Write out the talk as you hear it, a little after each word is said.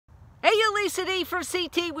Lisa D from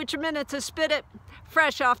CT with your minute to spit it.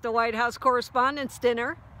 Fresh off the White House Correspondents'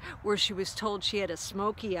 Dinner, where she was told she had a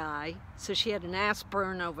smoky eye, so she had an ass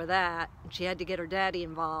burn over that, and she had to get her daddy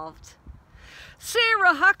involved.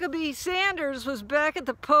 Sarah Huckabee Sanders was back at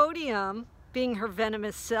the podium, being her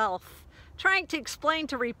venomous self, trying to explain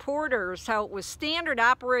to reporters how it was standard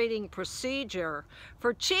operating procedure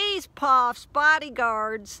for Cheese Puff's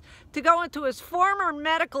bodyguards to go into his former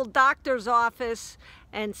medical doctor's office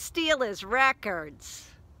and steal his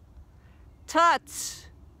records. Tuts,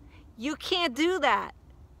 you can't do that.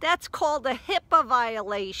 That's called a HIPAA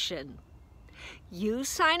violation. You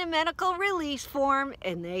sign a medical release form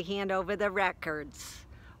and they hand over the records.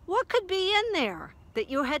 What could be in there that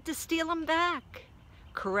you had to steal them back?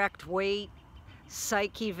 Correct weight,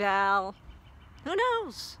 psych eval, who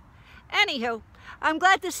knows? Anywho, I'm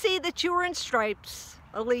glad to see that you were in stripes.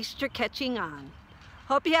 At least you're catching on.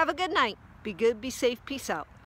 Hope you have a good night. Be good, be safe, peace out.